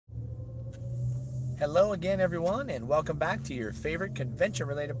Hello again, everyone, and welcome back to your favorite convention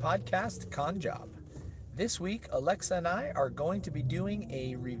related podcast, Con Job. This week, Alexa and I are going to be doing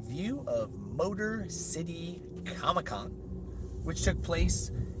a review of Motor City Comic Con, which took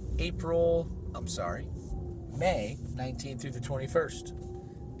place May 19th through the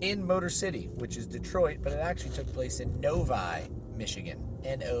 21st in Motor City, which is Detroit, but it actually took place in Novi, Michigan.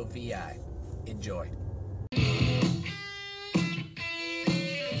 Novi. Enjoy.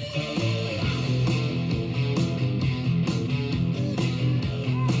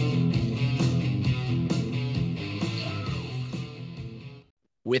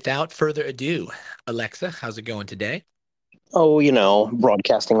 Without further ado, Alexa, how's it going today? Oh,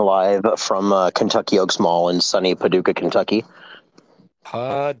 broadcasting live from Kentucky Oaks Mall in sunny Paducah, Kentucky.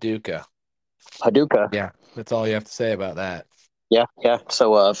 Paducah. Paducah. Yeah, that's all you have to say about that. Yeah.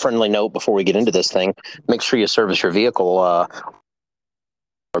 So, friendly note before we get into this thing: make sure you service your vehicle on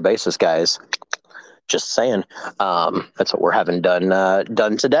a basis, guys. Just saying. That's what we're having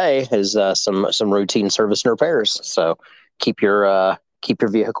done today is some routine service and repairs. So keep your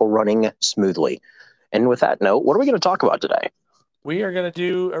vehicle running smoothly. And with that note, what are we going to talk about today? We are going to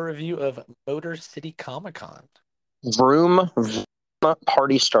do a review of Motor City Comic Con. Vroom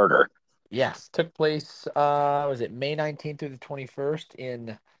Party Starter. Yes, took place, was it May 19th through the 21st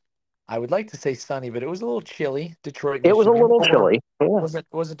in, I would like to say sunny, but it was a little chilly, Detroit, Michigan. It was a little chilly. Yeah.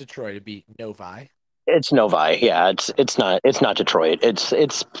 Wasn't Detroit, it'd be Novi. It's Novi. Yeah, it's not Detroit.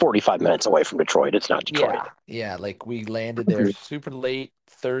 It's 45 minutes away from Detroit. It's not Detroit. Yeah, like we landed there super late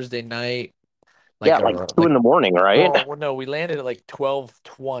Thursday night. Like 2 in the morning, right? Well, no, we landed at like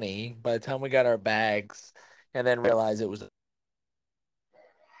 12:20 by the time we got our bags and then realized it was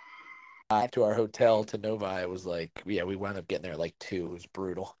to our hotel to Novi. It was like, yeah, we wound up getting there at like 2. It was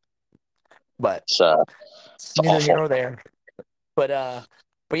brutal. But it's neither awful. here nor there. But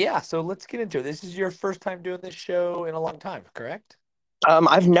yeah, so let's get into it. This is your first time doing this show in a long time, correct?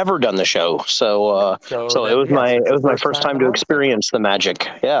 I've never done the show, so it was my first time to experience the magic.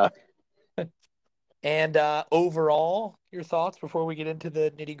 Yeah. And overall, your thoughts before we get into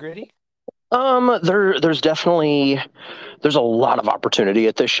the nitty gritty? There's definitely a lot of opportunity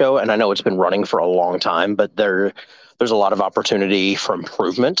at this show, and I know it's been running for a long time, but there's a lot of opportunity for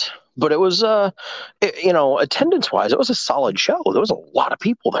improvement. But it was, attendance wise, it was a solid show. There was a lot of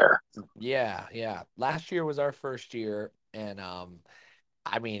people there. Yeah. Last year was our first year, and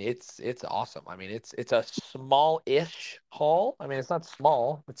I mean, it's awesome. I mean, it's a small-ish hall. I mean, it's not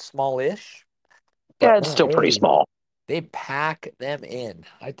small; it's small-ish. Yeah, it's still pretty small. They pack them in.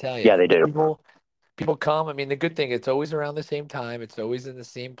 I tell you. Yeah, they do. People come. I mean, the good thing, it's always around the same time. It's always in the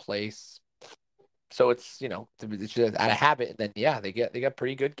same place. So it's just out of habit. And then yeah, they got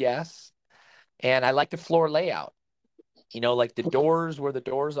pretty good guests. And I like the floor layout. Like the doors where the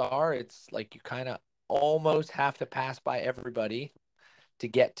doors are. It's like you kind of almost have to pass by everybody to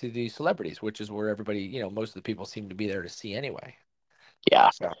get to the celebrities, which is where everybody, most of the people seem to be there to see anyway.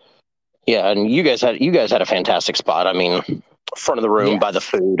 Yeah. So. Yeah, and you guys had a fantastic spot. I mean, front of the room by the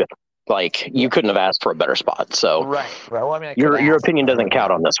food. Like you couldn't have asked for a better spot. So right. Well, I mean, your opinion doesn't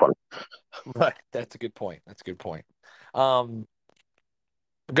count on this one. Right. That's a good point. Go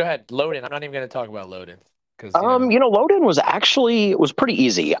ahead, Loden. I'm not even going to talk about Loden. Loden was pretty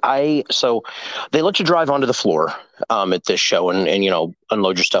easy. So they let you drive onto the floor at this show and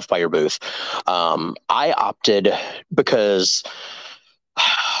unload your stuff by your booth. I opted because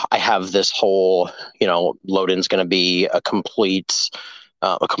I have this whole, Loden's going to be a complete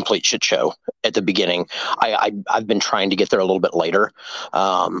shit show at the beginning. I've been trying to get there a little bit later.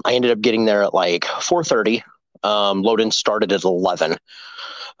 I ended up getting there at like 4:30. Loden started at 11.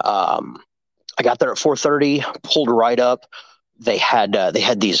 I got there at 4:30, pulled right up. They had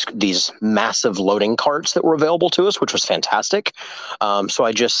these massive loading carts that were available to us, which was fantastic. So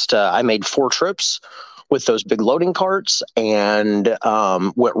I made 4 trips with those big loading carts and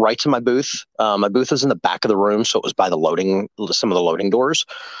went right to my booth. My booth was in the back of the room, so it was by some of the loading doors.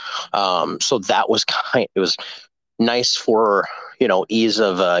 So that was it was nice for ease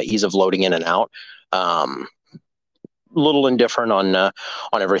of loading in and out. Little indifferent on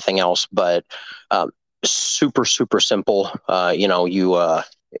everything else, but super simple.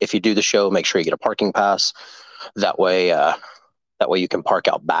 If you do the show, make sure you get a parking pass. That way you can park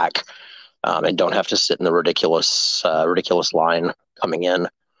out back. And don't have to sit in the ridiculous line coming in.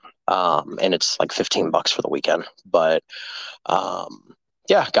 And it's like $15 for the weekend. But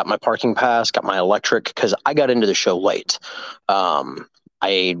got my parking pass, got my electric because I got into the show late.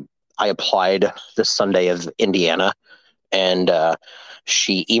 I applied the Sunday of Indiana and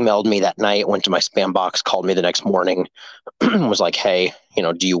she emailed me that night. Went to my spam box, called me the next morning, was like, "Hey,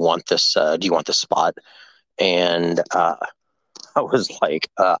 do you want this? Do you want this spot?" And I was like,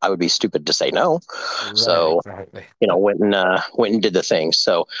 I would be stupid to say no. Right, So exactly. went and did the thing.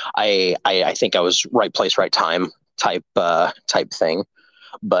 So I think I was right place, right time type thing.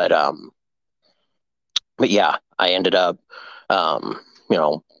 But but yeah, I ended up um, you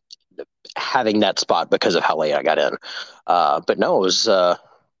know having that spot because of how late I got in. But no, it was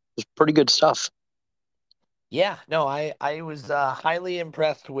pretty good stuff. Yeah, no, I was highly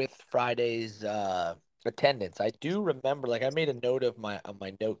impressed with Friday's attendance. I do remember, like, I made a note of my on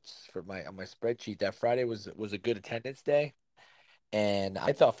my notes for my on my spreadsheet that Friday was a good attendance day, and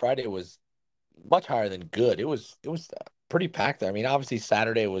I thought Friday was much higher than good. It was pretty packed there. I mean, obviously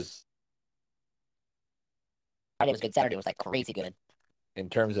Saturday was Friday was good. Saturday was like crazy good in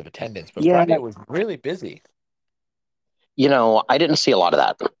terms of attendance, but Yeah, Friday was really busy. I didn't see a lot of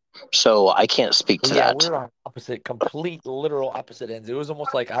that, so I can't speak Well, to yeah, that. we're on opposite, complete, literal opposite ends. It was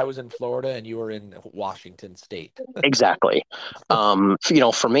almost like I was in Florida and you were in Washington State. Exactly.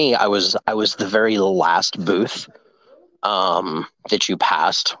 For me, I was the very last booth that you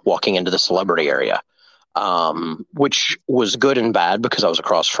passed walking into the celebrity area, which was good and bad because I was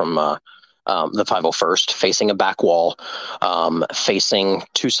across from the 501st, facing a back wall, facing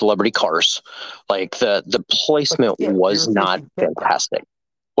two celebrity cars. Like the But placement Kit, you was were not facing Kit though. fantastic.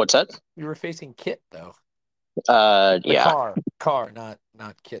 What's that? You were facing Kit though. The Yeah. car, not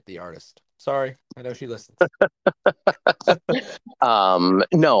Kit the artist. Sorry, I know she listens.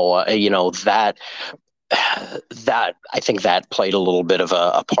 No, that I think that played a little bit of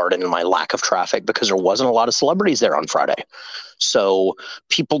a part in my lack of traffic because there wasn't a lot of celebrities there on Friday. So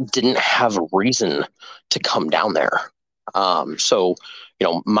people didn't have a reason to come down there. So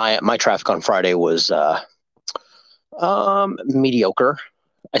my traffic on Friday was mediocre.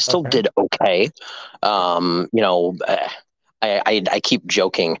 I still Okay. did okay. I keep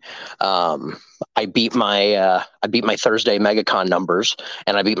joking. Um, I beat my Thursday MegaCon numbers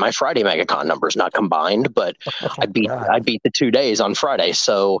and I beat my Friday MegaCon numbers, not combined, but I Oh beat God. I beat the 2 days on Friday.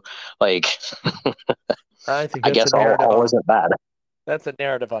 So like I think I that's a guess narrative all on isn't bad.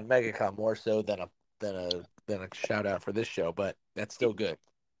 MegaCon more so than a shout out for this show, but that's still good.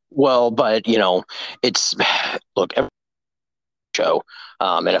 Well, but it's look every show,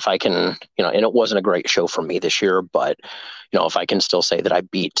 and if I can, and it wasn't a great show for me this year, but if I can still say that I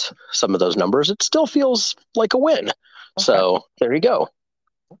beat some of those numbers, it still feels like a win. Okay. So there you go.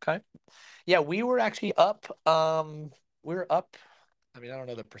 Okay. Yeah, we were actually up. We were up. I mean, I don't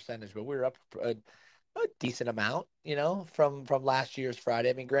know the percentage, but we were up a decent amount, from last year's Friday.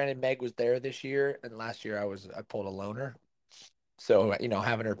 I mean, granted, Meg was there this year, and last year I pulled a loner, so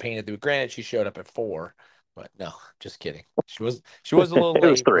having her painted through. Granted, she showed up at 4, but no, just kidding. She was a little It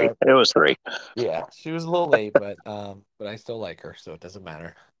was late, three. but It was three. yeah, she was a little late, but I still like her, so it doesn't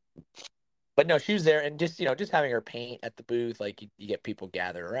matter. But no, she was there, and just having her paint at the booth, like you get people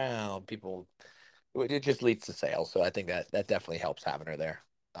gather around, people. It just leads to sales, so I think that definitely helps having her there.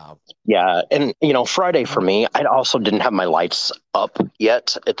 Um, Yeah, and Friday for me, I also didn't have my lights up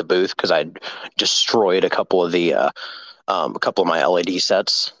yet at the booth because I'd destroyed a couple of my LED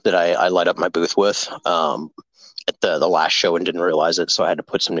sets that I light up my booth with at the last show and didn't realize it, so I had to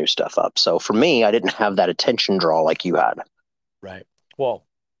put some new stuff up. So for me, I didn't have that attention draw like you had. right. Well,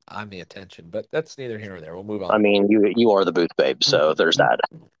 I'm the attention, but that's neither here nor there. We'll move I on. mean, you are the booth babe, so there's that.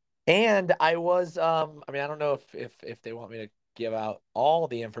 And I was, I mean, I don't know if they want me to give out all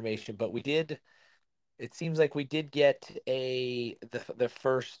the information, but we did. It seems like we did get the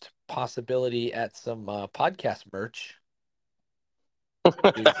first possibility at some podcast merch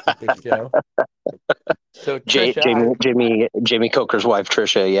due to the show. So Trisha, Jamie Coker's wife,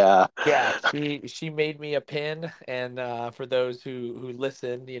 Trisha. Yeah, yeah, she made me a pin, and for those who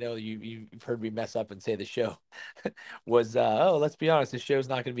listen, you've heard me mess up and say the show was oh, let's be honest, the show's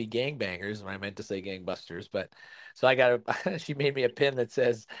not going to be gangbangers, and I meant to say gangbusters, but so I got she made me a pin that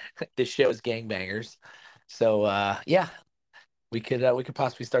says this show's gangbangers. So yeah, we could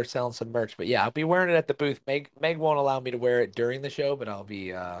possibly start selling some merch, but yeah, I'll be wearing it at the booth. Meg won't allow me to wear it during the show, but I'll be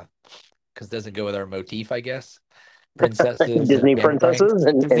because it doesn't go with our motif, I guess. Princesses and Disney gangbangs. princesses,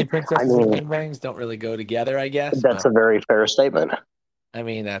 and Disney I princesses and mean, gangbangs don't really go together, I guess, that's but a very fair statement. I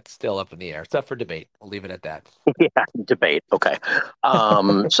mean that's still up in the air. It's up for debate. We'll leave it at that. Yeah, debate. Okay.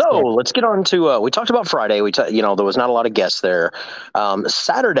 So So, let's get on to we talked about Friday. There was not a lot of guests there.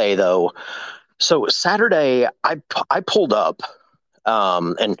 Saturday though. So Saturday, I pulled up,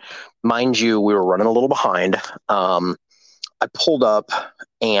 and mind you, we were running a little behind. I pulled up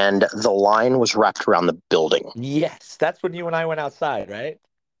and the line was wrapped around the building. Yes, that's when you and I went outside, right?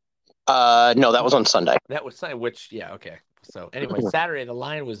 No, that was on Sunday. That was Sunday, which, yeah, okay. So anyway, Saturday the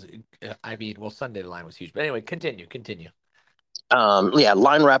line was, I mean, well, Sunday the line was huge. But anyway, continue. Yeah,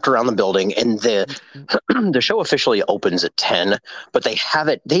 line wrapped around the building, and the show officially opens at 10, but they have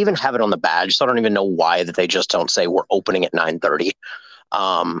it. They even have it on the badge, so I don't even know why that they just don't say we're opening at 9:30.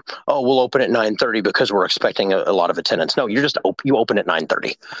 Oh, we'll open at 9:30 because we're expecting a lot of attendance. No, you're just you open at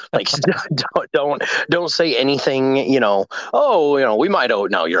 9:30. Like don't say anything. Oh, we might. Oh,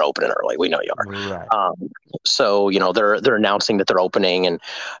 no, you're opening early. We know you are. Right. So they're announcing that they're opening, and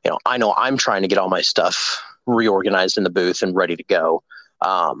I know I'm trying to get all my stuff reorganized in the booth and ready to go.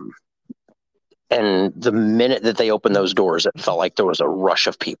 And the minute that they opened those doors, it felt like there was a rush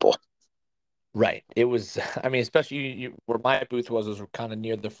of people. Right. It was, I mean, especially where my booth was kind of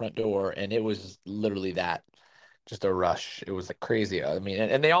near the front door, and it was literally that, just a rush. It was like crazy. I mean,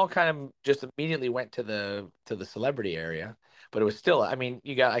 and they all kind of just immediately went to the celebrity area, but it was still, I mean,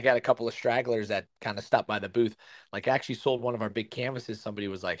 I got a couple of stragglers that kind of stopped by the booth. Like, actually sold one of our big canvases. Somebody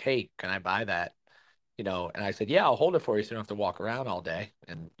was like, "Hey, can I buy that?" And I said, "Yeah, I'll hold it for you, so you don't have to walk around all day."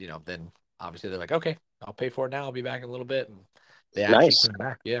 And then obviously they're like, "Okay, I'll pay for it now. I'll be back in a little bit." And they actually Nice. came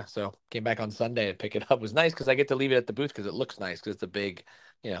back. Yeah. So came back on Sunday and pick it up. It was nice because I get to leave it at the booth because it looks nice because it's a big,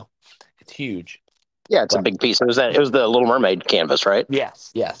 it's huge. Yeah, it's a big piece. It was the Little Mermaid canvas, right?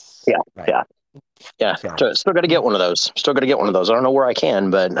 Yes. Yeah, Right. yeah. So, Still got to get one of those. Still got to get one of those. I don't know where I can,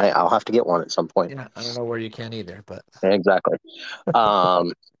 but I'll have to get one at some point. yeah, I don't know where you can either, but Exactly.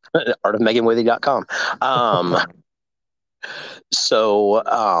 Um, artofmeganwithy.com.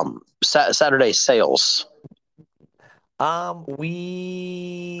 Saturday sales. I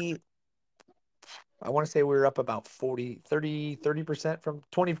want to say we were up about 30% from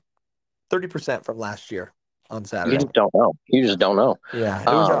 30% from last year on You Saturday. just don't know. You just don't know. Yeah, it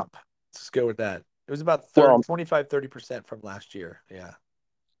was up. Let's go with that. It was about 25-30% from last year. Yeah.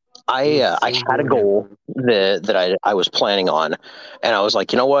 I had a goal that I was planning on, and I was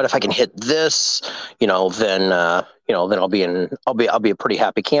like, you know what? If I can hit this, then I'll be a pretty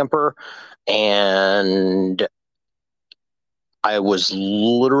happy camper. And I was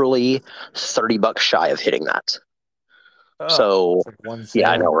literally $30 shy of hitting that. So like one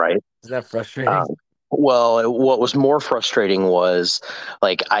yeah, I sale. know, right? Is that frustrating? Well, what was more frustrating was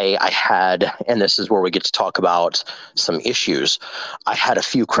like I had, and this is where we get to talk about some issues. I had a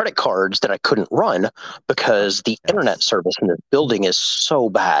few credit cards that I couldn't run because the internet service in this building is so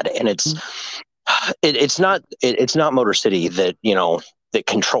bad, and it's not Motor City that that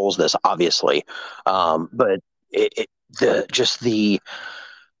controls this, obviously, but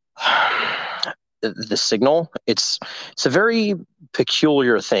the signal, it's a very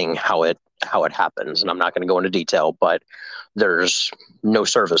peculiar thing how it happens, and I'm not going to go into detail, but there's no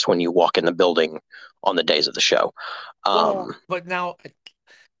service when you walk in the building on the days of the show. But now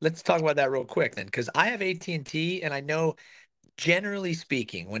let's talk about that real quick then, because I have AT&T, and I know, generally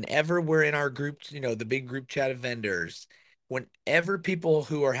speaking, whenever we're in our group, the big group chat of vendors, whenever people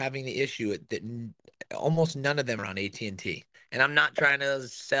who are having the issue, that almost none of them are on AT&T. And I'm not trying to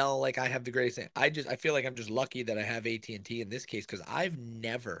sell like I have the greatest thing. I feel like I'm just lucky that I have AT&T in this case, because I've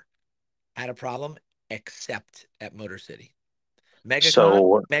never had a problem except at Motor City.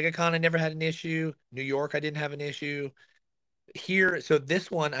 MegaCon, I never had an issue. New York, I didn't have an issue. Here, so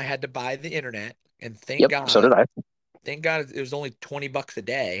this one, I had to buy the internet, and thank God. So did I. Thank God it was only $20 a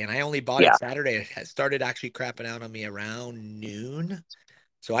day, and I only bought it Saturday. It started actually crapping out on me around noon.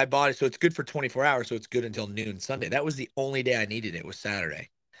 So I bought it. So it's good for 24 hours. So it's good until noon Sunday. That was the only day I needed it, was Saturday.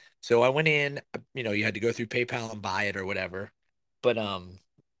 So I went in, you had to go through PayPal and buy it or whatever. But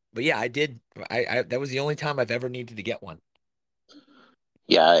yeah, I did. That was the only time I've ever needed to get one.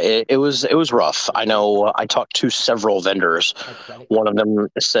 Yeah, it was rough. I know I talked to several vendors. One of them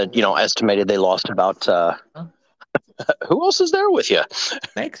said, estimated they lost about, who else is there with you?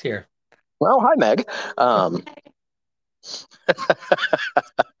 Meg's here. Well, hi, Meg. She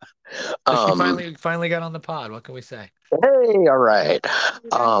finally got on the pod. What can we say? Hey, all right.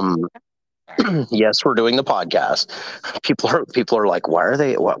 Yes, we're doing the podcast. People are like,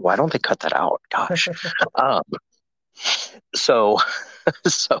 why don't they cut that out? Gosh.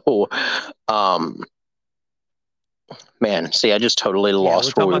 Man, see, I just totally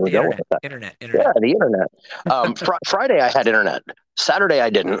lost where we were going with that. Internet. Yeah, the internet. Friday I had internet. Saturday I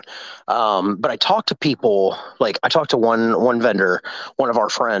didn't. But I talked to people. Like, I talked to one vendor, one of our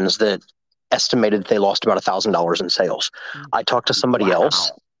friends, that estimated they lost about $1,000 in sales. I talked to somebody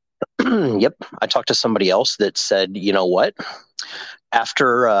else. Yep, I talked to somebody else that said, you know what?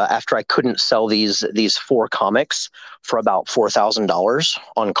 after I couldn't sell these four comics for about $4,000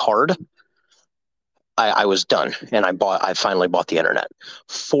 on card, I was done, and I finally bought the internet.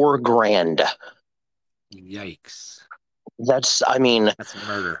 $4,000. Yikes. I mean, That's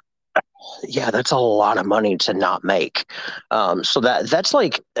murder. yeah, that's a lot of money to not make. So that's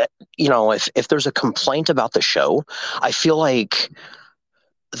like, if there's a complaint about the show, I feel like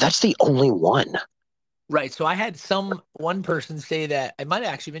that's the only one. Right. So I had one person say that it might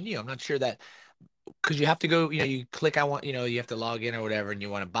have actually been you. I'm not sure that because you have to go, you click, I want, you have to log in or whatever, and you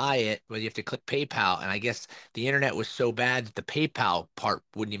want to buy it, but you have to click PayPal. And I guess the internet was so bad that the PayPal part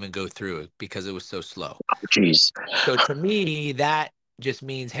wouldn't even go through because it was so slow. Jeez. So to me, that just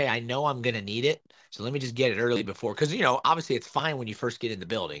means, hey, I know I'm gonna need it. So let me just get it early before, because obviously it's fine when you first get in the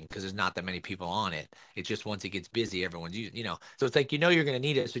building because there's not that many people on it. It's just once it gets busy, everyone's using. So it's like you're gonna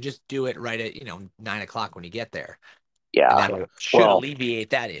need it, so just do it right at 9 o'clock when you get there, and Yeah. that should Well, alleviate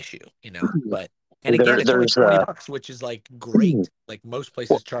that issue. But and again, it's only there's 20 bucks, which is like great. Like most well,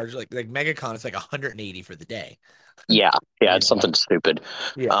 places charge like MegaCon, it's like 180 for the day. yeah, yeah, You it's know? something stupid.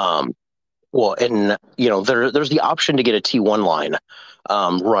 Yeah. Um, well, and there's the option to get a T1 line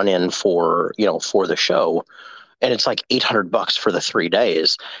run in for the show, and it's like $800 for the 3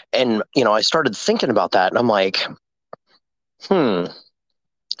 days. And I started thinking about that, and I'm like, hmm,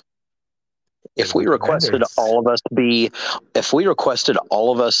 Gotta if we beat the requested vendors. all of us be, if we requested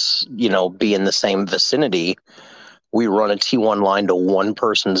all of us, be in the same vicinity, we run a T1 line to one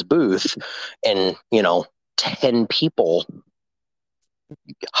person's booth, and 10 people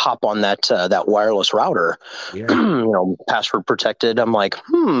hop on that wireless router, Yeah. password protected. I'm like,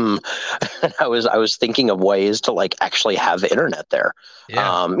 I was thinking of ways to like actually have internet there.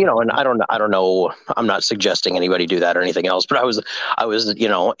 Yeah. And I don't know. I'm not suggesting anybody do that or anything else, but I was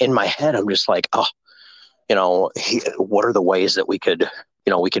in my head, I'm just like, oh, what are the ways that we could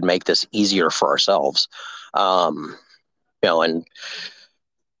make this easier for ourselves? And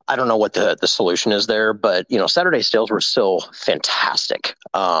I don't know what the solution is there, but Saturday sales were still fantastic.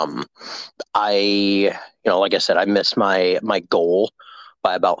 Like I said, I missed my goal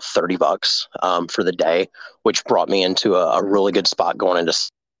by about $30 for the day, which brought me into a really good spot going into.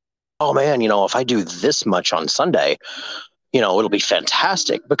 Oh man, if I do this much on Sunday, it'll be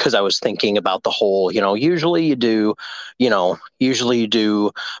fantastic, because I was thinking about the whole, usually you do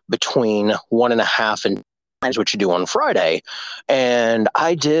between 1.5 and times what you do on Friday. And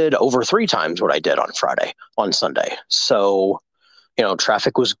I did over 3 times what I did on Sunday. So,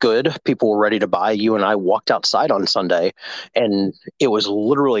 traffic was good. People were ready to buy. You and I walked outside on Sunday, and it was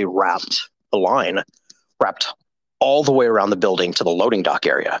literally the line wrapped all the way around the building to the loading dock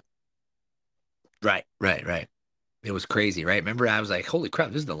area. Right, right, right. It was crazy, right? Remember, I was like, "Holy crap,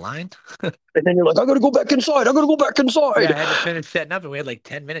 this is the line." And then you're like, I gotta go back inside. I gotta go back Yeah, inside. I had to finish setting up, and we had like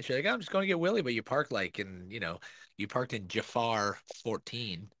 10 minutes. You're like, "Oh, I'm just going to get Willie," but you parked you parked in Jafar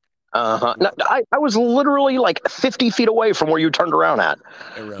 14. Uh-huh. No, I was literally like 50 feet away from where you turned around at.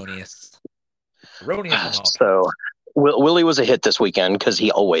 Erroneous, erroneous on all So counts. Willie was a hit this weekend, because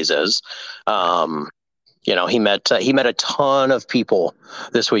he always is. Right. He met a ton of people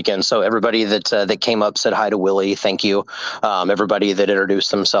this weekend. So everybody that came up said hi to Willie. Thank you. Everybody that introduced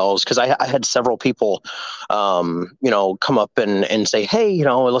themselves, because I had several people, come up and say, hey,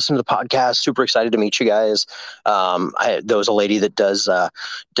 I listen to the podcast. Super excited to meet you guys. There was a lady that does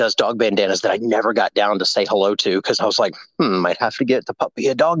dog bandanas that I never got down to say hello to, because I was like, might have to get the puppy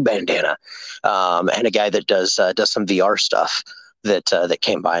a dog bandana. And a guy that does some VR stuff that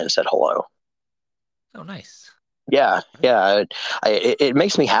came by and said hello. Oh, nice. Yeah, yeah. It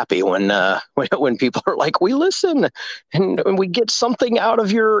makes me happy when when people are like, we listen, and we get something out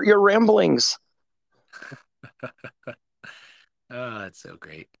of your ramblings. Oh, that's so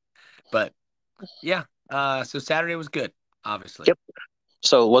great. But yeah, so Saturday was good, obviously. Yep.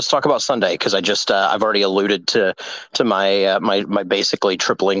 So let's talk about Sunday, because I've already alluded to my basically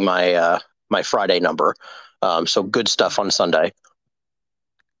tripling my Friday number. So good stuff on Sunday.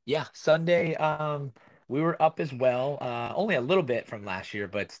 Yeah, Sunday, we were up as well. Only a little bit from last year,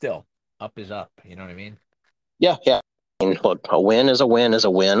 but still, up is up. You know what I mean? Yeah, yeah. I mean, look, a win is a win is a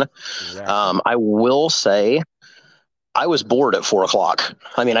win. Exactly. I will say I was bored at 4 o'clock.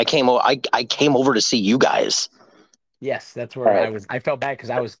 I mean, I came over to see you guys. Yes, that's where I was. I felt bad because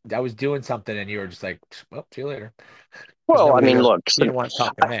I was doing something, and you were just like, "Well, see you later," because Well, I mean, look. you didn't want to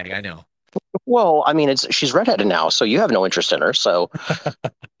talk to Meg. I know. Well, I mean, she's redheaded now, so you have no interest in her. So,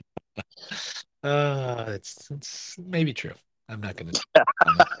 It's maybe true. I'm not gonna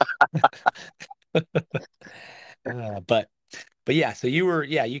comment. But But yeah, so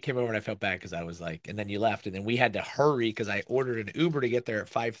you came over and I felt bad because I was like, and then you left, and then we had to hurry because I ordered an Uber to get there at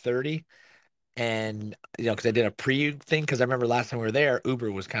 5:30, and because I did a pre thing because I remember last time we were there,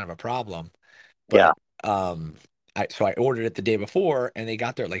 Uber was kind of a problem, Yeah. but I ordered it the day before, and they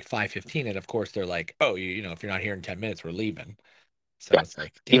got there at like 5:15, and of course they're like, oh, if you're not here in 10 minutes, we're leaving. So Yeah. it's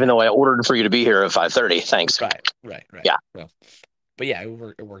like, damn Even it. though I ordered for you to be here at 5:30. Thanks. Right, right, right. Yeah. So, but yeah,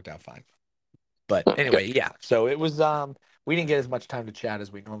 it worked out fine. But Good. anyway, yeah. So it was we didn't get as much time to chat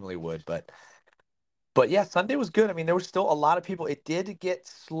as we normally would, but yeah, Sunday was good. I mean, there was still a lot of people. It did get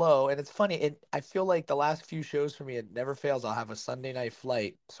slow, and it's funny. I feel like the last few shows for me, it never fails. I'll have a Sunday night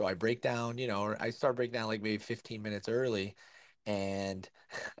flight, so I break down, or I start breaking down like maybe 15 minutes early, and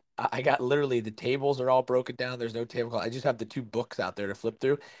I got literally the tables are all broken down. There's no tablecloth. I just have the two books out there to flip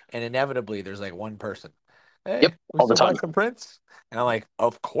through, and inevitably there's like one person. Yep. Hey, we All the still buy time. some prints, and I'm like,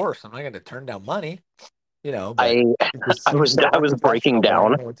 of course, I'm not going to turn down money, but I just I was so I was breaking unprofessional, but I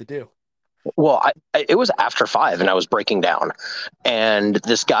down. don't know what to do. Well, it was after 5 and I was breaking down. And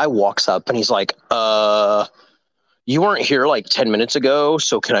this guy walks up and he's like, you weren't here like 10 minutes ago,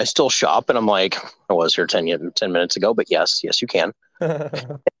 so can I still shop? And I'm like, I was here 10 minutes ago, but yes, you can.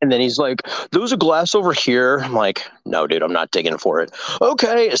 And then he's like, there's a glass over here. I'm like, no, dude, I'm not digging for it.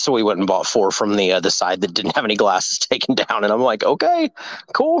 Okay. So we went and bought 4 from the side that didn't have any glasses taken down. And I'm like, okay,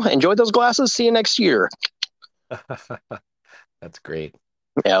 cool. Enjoy those glasses. See you next year. That's great.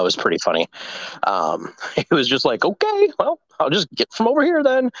 Yeah, it was pretty funny. It was just like, okay, well, I'll just get from over here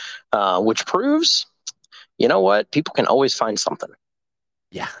then, which proves, you know what? People can always find something.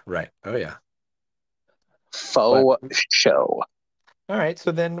 Yeah, right. Oh yeah. But Faux show. all right,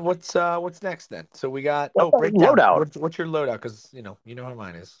 so then what's next then? So we got breakdown. Loadout. What's your loadout? Because you know how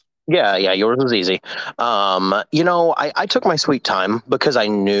mine is. Yeah, yours was easy. I took my sweet time because I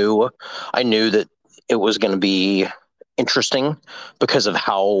knew that it was going to be interesting because of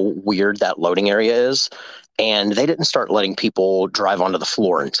how weird that loading area is, and they didn't start letting people drive onto the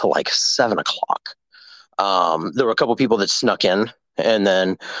floor until like 7 o'clock. There were a couple people that snuck in, and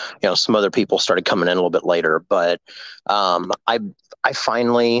then some other people started coming in a little bit later. But I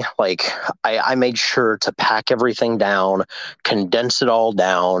finally I made sure to pack everything down, condense it all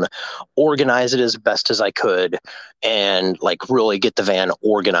down, organize it as best as I could, and like really get the van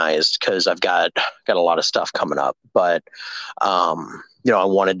organized because I've got a lot of stuff coming up. But I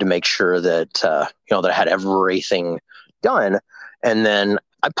wanted to make sure that that I had everything done, and then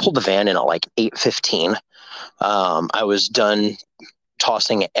I pulled the van in at like 8:15. I was done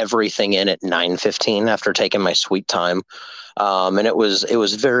tossing everything in at 9:15 after taking my sweet time, and it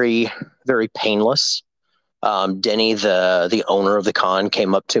was very very painless. Denny, the owner of the con,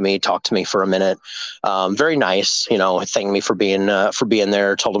 came up to me, talked to me for a minute. Very nice, thanked me for being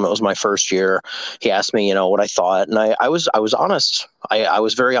there. Told him it was my first year. He asked me, what I thought, and I was honest. I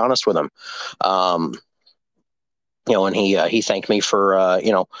was very honest with him. And he thanked me for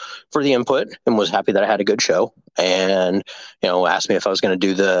for the input and was happy that I had a good show, and asked me if I was going to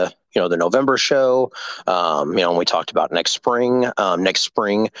do the November show. And we talked about next spring.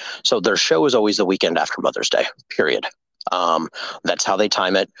 So their show is always the weekend after Mother's Day. Period. That's how they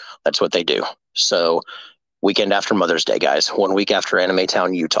time it. That's what they do. So weekend after Mother's Day, guys. 1 week after Anime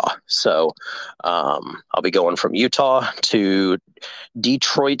Town, Utah. So I'll be going from Utah to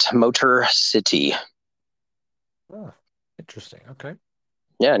Detroit Motor City. Oh, interesting. Okay.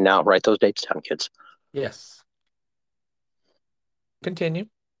 Yeah, now write those dates down, kids. Yes. Continue.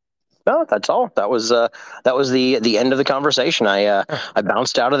 No, that's all. That was the end of the conversation. I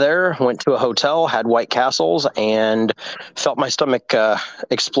bounced out of there, went to a hotel, had White Castles, and felt my stomach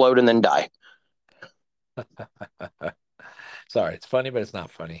explode and then die. Sorry, it's funny, but it's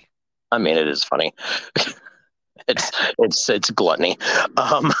not funny. I mean, it is funny. it's gluttony.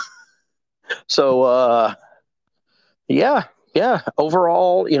 So yeah.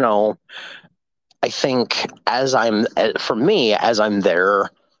 Overall, I think as I'm there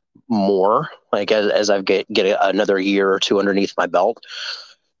more, like as I get another year or two underneath my belt,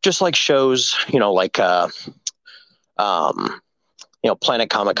 just like shows, Planet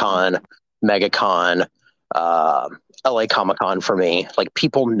Comic Con, MegaCon, LA Comic Con for me, like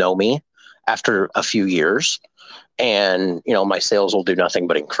people know me after a few years, and my sales will do nothing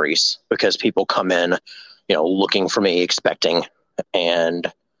but increase because people come in, looking for me, expecting,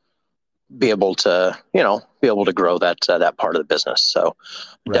 and be able to grow that part of the business. So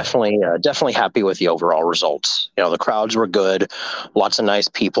Right. definitely happy with the overall results. The crowds were good, lots of nice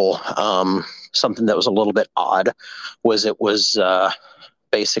people. Something that was a little bit odd was it was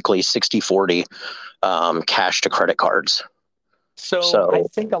basically 60-40 cash to credit cards. So I So,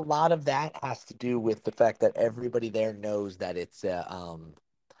 think a lot of that has to do with the fact that everybody there knows that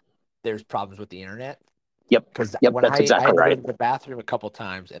there's problems with the internet. yep, Because yep, when that's I exactly had to go right. to the bathroom a couple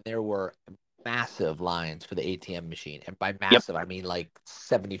times, and there were massive lines for the ATM machine, and by Yep. massive I mean like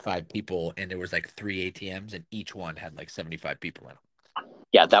 75 people, and there was like three ATMs, and each one had like 75 people in them.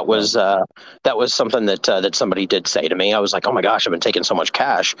 Yeah, So that was something that somebody did say to me. I was like, "Oh my gosh, I've been taking so much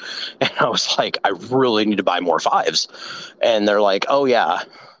cash," and I was like, "I really need to buy more fives." And they're like, "Oh yeah,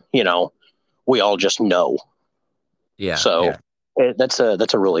 you know, we all just know." yeah, So yeah, that's a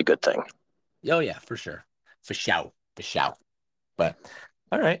really good thing. oh yeah, for sure, for shout. But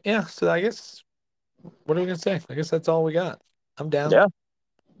all right, yeah. So I guess what are we gonna say? I guess that's all we got. I'm down. Yeah,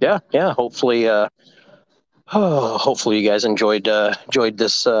 yeah, yeah. Hopefully, hopefully you guys enjoyed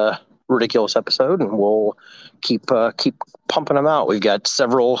this ridiculous episode, and we'll keep pumping them out. We've got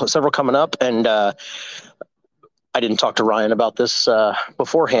several coming up, and I didn't talk to Ryan about this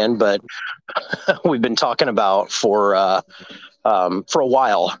beforehand, but we've been talking about for a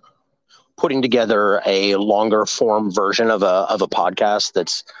while putting together a longer form version of a podcast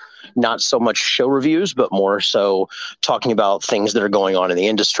that's not so much show reviews, but more so talking about things that are going on in the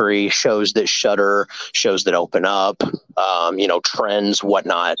industry, shows that shutter, shows that open up, trends,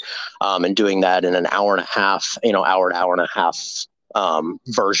 whatnot, and doing that in an hour and a half, hour and a half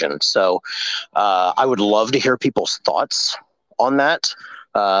version. So I would love to hear people's thoughts on that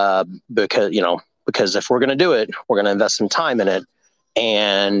uh, because if we're going to do it, we're going to invest some time in it.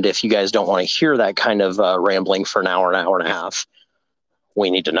 And if you guys don't want to hear that kind of rambling for an hour and a half, we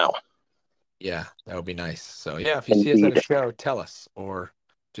need to know. Yeah, that would be nice. So yeah, if you see us at a Indeed. show, tell us, or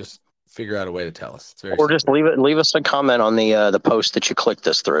just figure out a way to tell us. It's very Or just simple. leave us a comment on the post that you clicked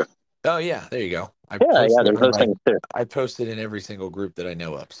this through. Oh yeah, there you go. Yeah, yeah, there's those things too. I posted in every single group that I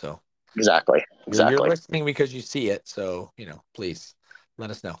know of. So Exactly, you're exactly. listening because you see it. So please let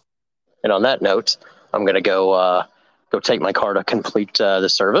us know. And on that note, I'm gonna go take my car to complete the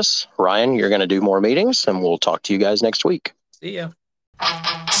service. Ryan, you're gonna do more meetings, and we'll talk to you guys next week. See ya.